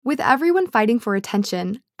With everyone fighting for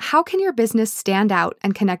attention, how can your business stand out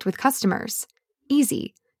and connect with customers?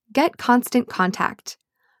 Easy. Get Constant Contact.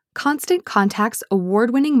 Constant Contact's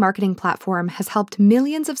award-winning marketing platform has helped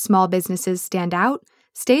millions of small businesses stand out,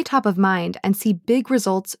 stay top of mind, and see big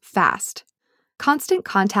results fast. Constant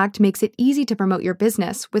Contact makes it easy to promote your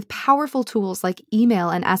business with powerful tools like email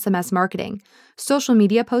and SMS marketing, social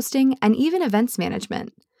media posting, and even events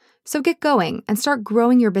management. So get going and start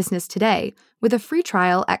growing your business today with a free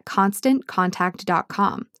trial at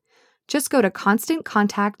ConstantContact.com. Just go to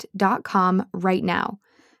ConstantContact.com right now.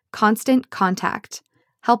 Constant Contact.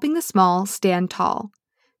 Helping the small stand tall.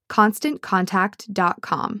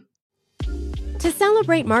 ConstantContact.com. To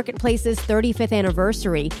celebrate Marketplace's 35th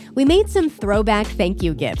anniversary, we made some throwback thank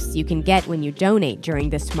you gifts you can get when you donate during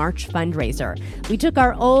this March fundraiser. We took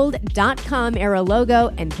our old .com era logo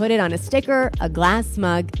and put it on a sticker, a glass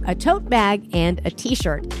mug, a tote bag, and a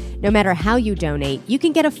t-shirt. No matter how you donate, you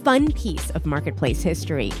can get a fun piece of Marketplace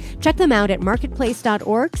history. Check them out at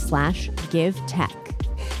marketplace.org/givetech.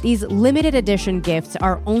 These limited edition gifts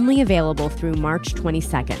are only available through March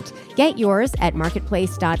 22nd. Get yours at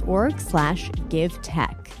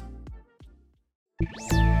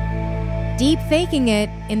marketplace.org/givetech. Deep faking it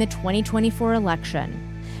in the 2024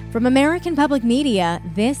 election. From American Public Media,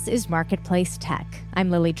 this is Marketplace Tech. I'm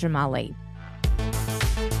Lily Jamali.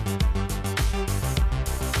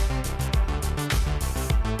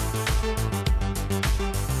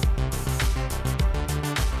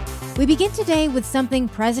 We begin today with something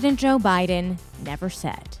President Joe Biden never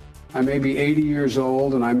said. I may be 80 years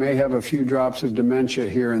old and I may have a few drops of dementia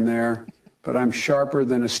here and there, but I'm sharper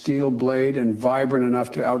than a steel blade and vibrant enough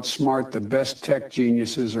to outsmart the best tech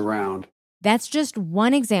geniuses around. That's just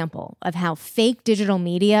one example of how fake digital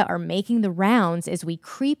media are making the rounds as we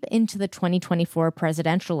creep into the 2024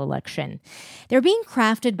 presidential election. They're being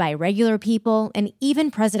crafted by regular people and even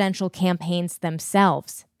presidential campaigns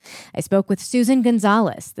themselves. I spoke with Susan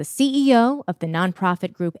Gonzales, the CEO of the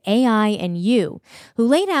nonprofit group AIandYou, who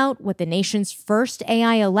laid out what the nation's first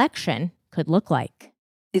AI election could look like.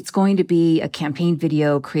 It's going to be a campaign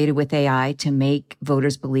video created with AI to make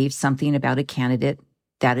voters believe something about a candidate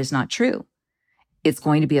that is not true. It's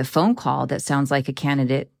going to be a phone call that sounds like a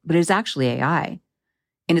candidate, but is actually AI.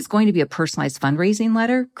 And it's going to be a personalized fundraising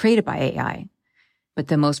letter created by AI. But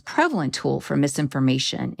the most prevalent tool for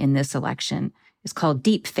misinformation in this election is called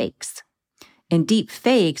Deepfakes. And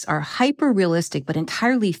deepfakes are hyper-realistic but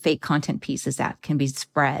entirely fake content pieces that can be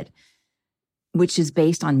spread, which is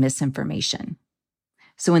based on misinformation.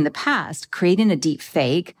 So in the past, creating a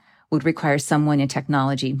deepfake would require someone in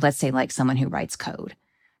technology, let's say like someone who writes code,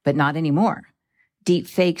 but not anymore.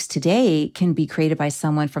 Deepfakes today can be created by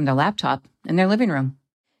someone from their laptop in their living room.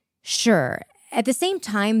 Sure. At the same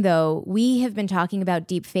time, though, we have been talking about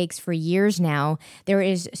deepfakes for years now. There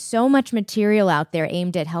is so much material out there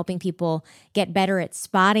aimed at helping people get better at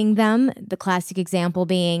spotting them. The classic example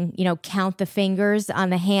being, count the fingers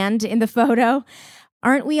on the hand in the photo.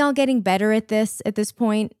 Aren't we all getting better at this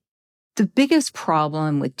point? The biggest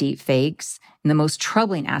problem with deepfakes, and the most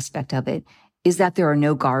troubling aspect of it, is that there are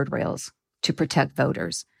no guardrails to protect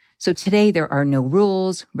voters. So today there are no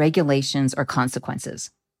rules, regulations, or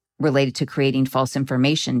consequences related to creating false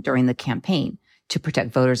information during the campaign to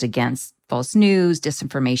protect voters against false news,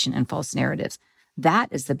 disinformation, and false narratives. That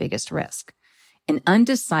is the biggest risk. And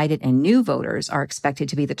undecided and new voters are expected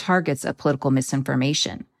to be the targets of political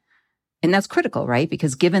misinformation. And that's critical, right?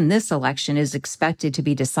 Because given this election is expected to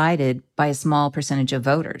be decided by a small percentage of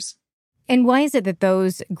voters. And why is it that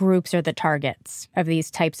those groups are the targets of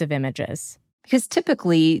these types of images? Because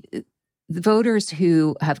typically, the voters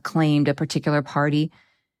who have claimed a particular party,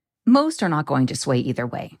 most are not going to sway either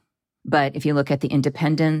way. But if you look at the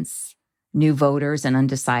independents, new voters, and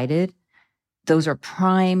undecided, those are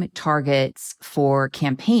prime targets for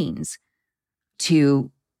campaigns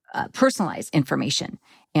to personalize information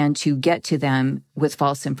and to get to them with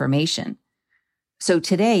false information. So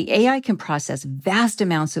today, AI can process vast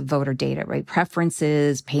amounts of voter data, right?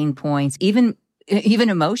 Preferences, pain points, even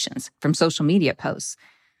emotions from social media posts.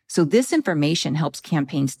 So this information helps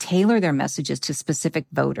campaigns tailor their messages to specific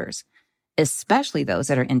voters, especially those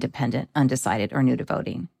that are independent, undecided, or new to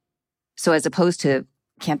voting. So as opposed to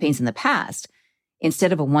campaigns in the past,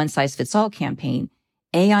 instead of a one-size-fits-all campaign,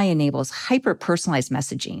 AI enables hyper-personalized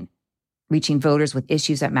messaging, reaching voters with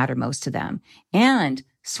issues that matter most to them, and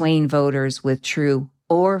swaying voters with true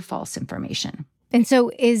or false information. And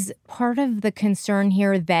so is part of the concern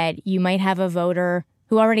here that you might have a voter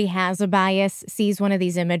who already has a bias, sees one of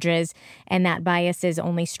these images, and that bias is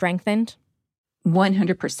only strengthened?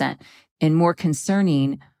 100%. And more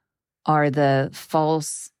concerning are the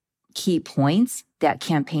false key points that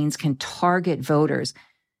campaigns can target voters.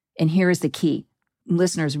 And here is the key.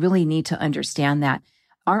 Listeners really need to understand that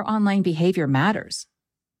our online behavior matters.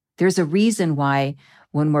 There's a reason why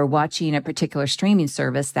when we're watching a particular streaming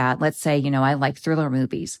service that, let's say, I like thriller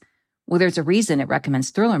movies. Well, there's a reason it recommends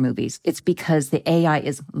thriller movies. It's because the AI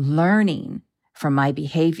is learning from my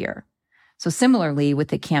behavior. So similarly with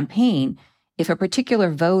the campaign, if a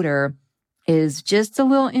particular voter is just a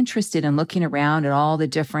little interested in looking around at all the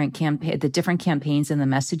different campaigns and the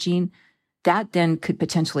messaging, that then could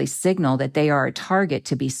potentially signal that they are a target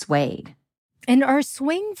to be swayed. And are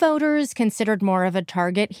swing voters considered more of a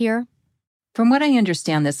target here? From what I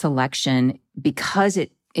understand, this election, because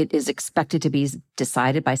it is expected to be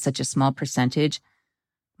decided by such a small percentage,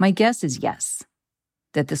 my guess is yes,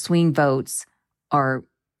 that the swing votes are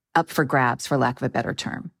up for grabs, for lack of a better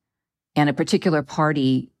term. And a particular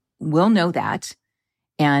party will know that,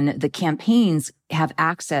 and the campaigns have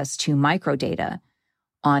access to microdata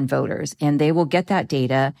on voters, and they will get that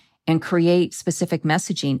data and create specific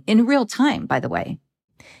messaging in real time, by the way.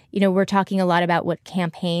 We're talking a lot about what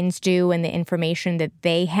campaigns do and the information that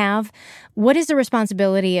they have. What is the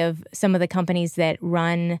responsibility of some of the companies that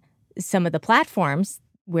run some of the platforms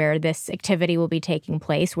where this activity will be taking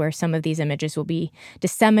place, where some of these images will be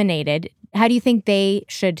disseminated? How do you think they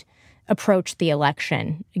should approach the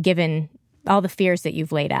election, given all the fears that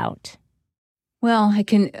you've laid out? Well, I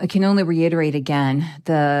can only reiterate again,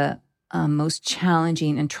 the most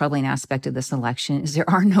challenging and troubling aspect of this election is there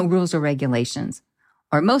are no rules or regulations,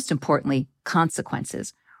 or most importantly,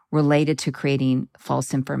 consequences related to creating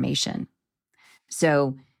false information.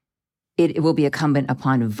 So it will be incumbent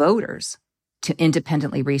upon voters to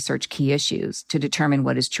independently research key issues to determine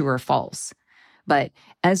what is true or false. But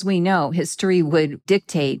as we know, history would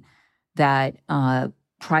dictate that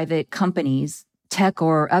private companies, tech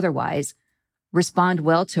or otherwise, respond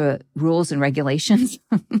well to rules and regulations.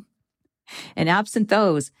 And absent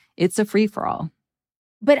those, it's a free-for-all.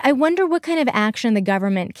 But I wonder what kind of action the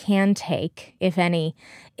government can take, if any,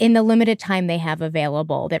 in the limited time they have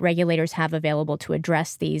available, that regulators have available to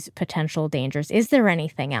address these potential dangers. Is there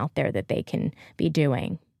anything out there that they can be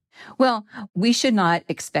doing? Well, we should not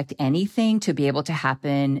expect anything to be able to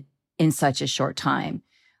happen in such a short time,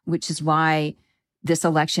 which is why this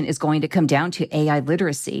election is going to come down to AI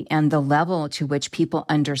literacy and the level to which people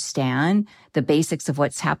understand the basics of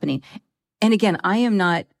what's happening. And again, I am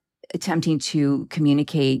not attempting to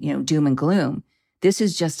communicate, doom and gloom. This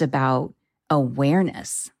is just about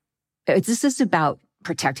awareness. This is about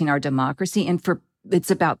protecting our democracy, and it's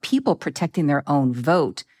about people protecting their own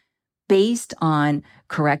vote based on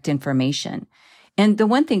correct information. And the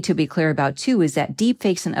one thing to be clear about too is that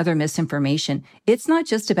deepfakes and other misinformation, it's not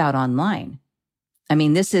just about online. I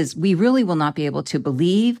mean, we really will not be able to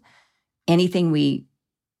believe anything we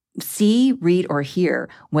see, read, or hear,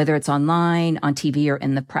 whether it's online, on TV, or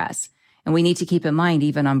in the press. And we need to keep in mind,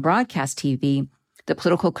 even on broadcast TV, the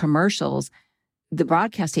political commercials, the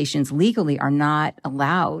broadcast stations legally are not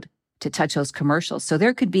allowed to touch those commercials. So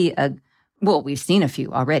there could be we've seen a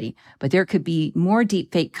few already, but there could be more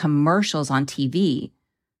deepfake commercials on TV,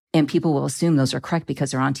 and people will assume those are correct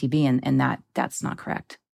because they're on TV, and that's not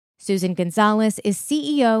correct. Susan Gonzales is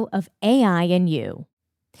CEO of AIandYou.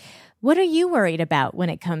 What are you worried about when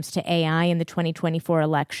it comes to AI in the 2024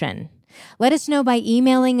 election? Let us know by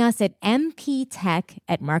emailing us at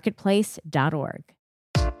mptech@marketplace.org.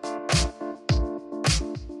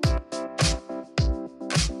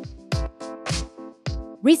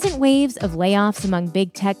 Recent waves of layoffs among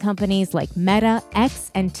big tech companies like Meta, X,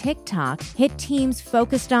 and TikTok hit teams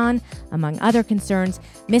focused on, among other concerns,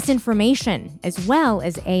 misinformation, as well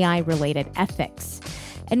as AI-related ethics.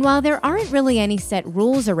 And while there aren't really any set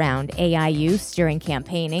rules around AI use during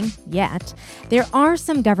campaigning yet, there are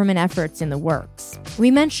some government efforts in the works.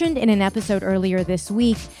 We mentioned in an episode earlier this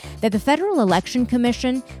week that the Federal Election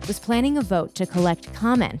Commission was planning a vote to collect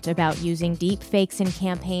comment about using deepfakes in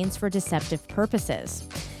campaigns for deceptive purposes.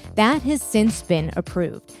 That has since been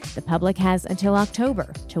approved. The public has until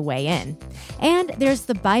October to weigh in. And there's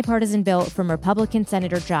the bipartisan bill from Republican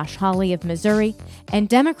Senator Josh Hawley of Missouri and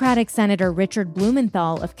Democratic Senator Richard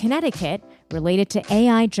Blumenthal of Connecticut related to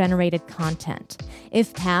AI-generated content.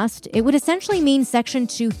 If passed, it would essentially mean Section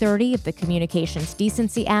 230 of the Communications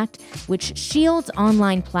Decency Act, which shields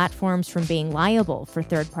online platforms from being liable for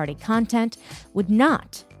third-party content, would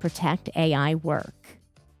not protect AI work.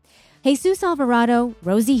 Jesus Alvarado,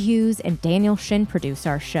 Rosie Hughes, and Daniel Shin produce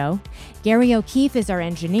our show. Gary O'Keefe is our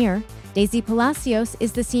engineer. Daisy Palacios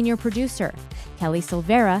is the senior producer. Kelly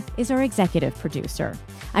Silvera is our executive producer.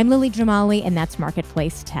 I'm Lily Jamali, and that's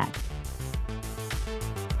Marketplace Tech.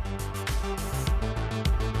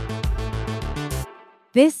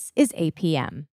 This is APM.